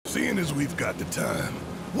Seeing as we've got the time,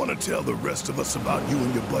 want to tell the rest of us about you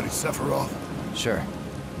and your buddy Sephiroth? Sure.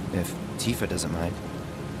 If Tifa doesn't mind.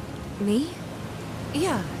 Me?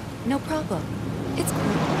 Yeah, no problem. It's cool.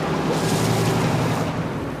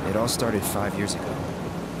 It all started 5 years ago.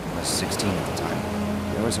 I was 16 at the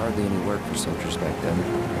time. There was hardly any work for soldiers back then.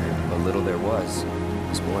 What little there was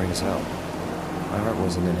boring as hell. My heart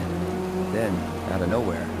wasn't in it. Then, out of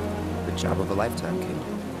nowhere, the job of a lifetime came.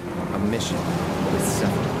 A mission with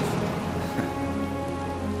Sephiroth.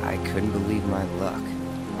 I couldn't believe my luck.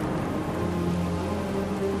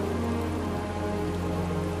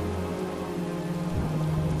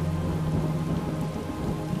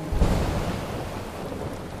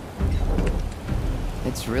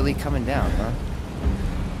 It's really coming down, huh?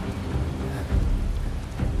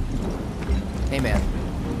 Hey man,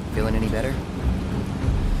 feeling any better?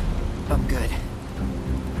 I'm good.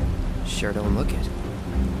 Sure don't look it.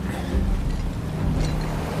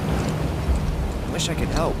 Wish I could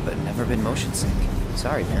help, but never been motion sick.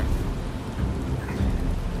 Sorry, man.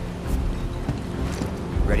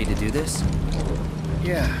 Ready to do this?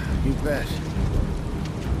 Yeah, you bet.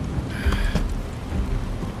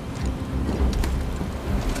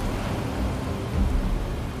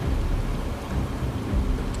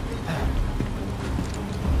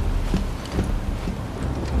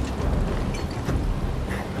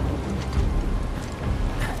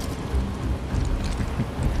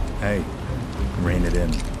 Hey, rein it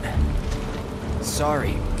in.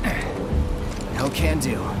 Sorry. No can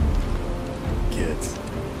do. Kids.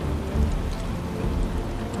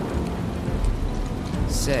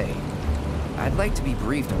 Say, I'd like to be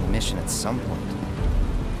briefed on the mission at some point.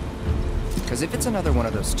 Because if it's another one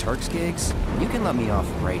of those Turks gigs, you can let me off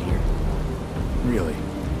right here. Really?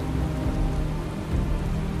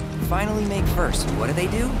 Finally make first. What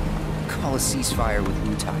do? Call a ceasefire with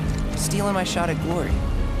Wutai. Stealing my shot at glory.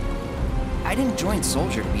 I didn't join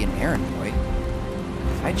Soldier to be an errand boy.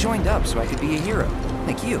 I joined up so I could be a hero,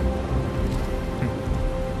 like you.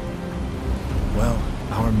 Well,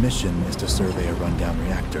 our mission is to survey a rundown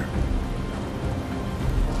reactor.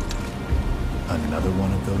 Another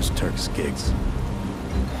one of those Turks gigs.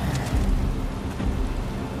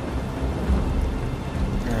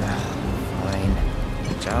 Fine.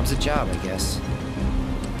 Job's a job, I guess.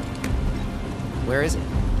 Where is it?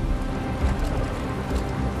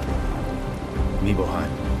 Nibelheim.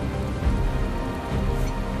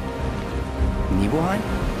 Nibelheim?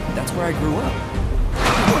 That's where I grew up.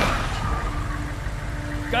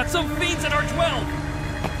 Got some fiends at R12!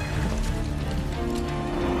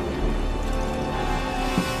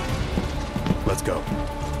 Let's go.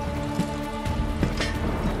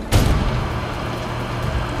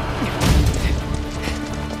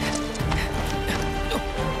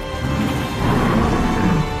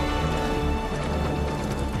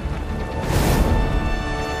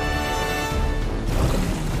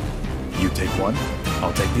 You take one,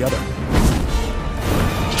 I'll take the other.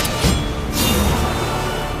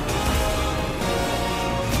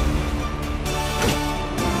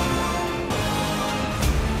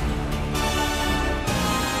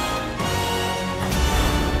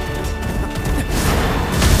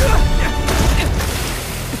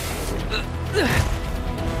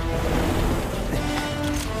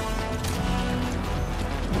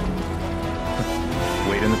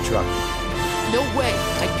 Wait in the truck. No way!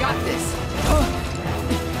 I got this!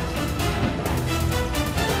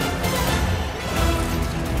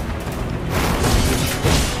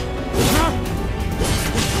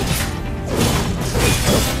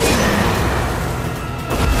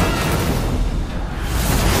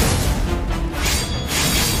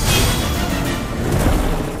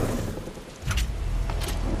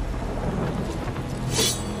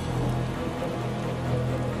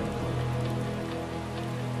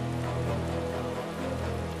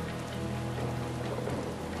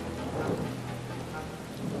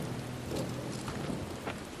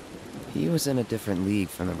 He was in a different league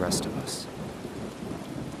from the rest of us.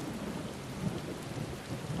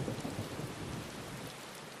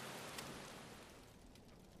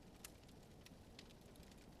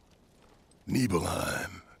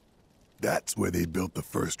 Nibelheim. That's where they built the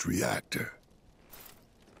first reactor.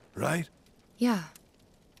 Right? Yeah.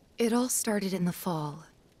 It all started in the fall.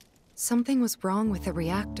 Something was wrong with the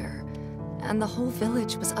reactor, and the whole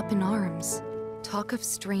village was up in arms. Talk of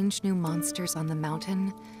strange new monsters on the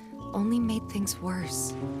mountain only made things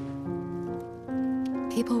worse.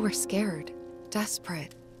 People were scared,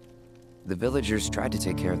 desperate. The villagers tried to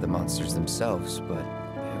take care of the monsters themselves, but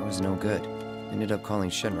it was no good. Ended up calling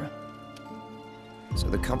Shinra. So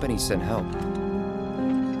the company sent help.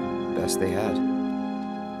 Best they had.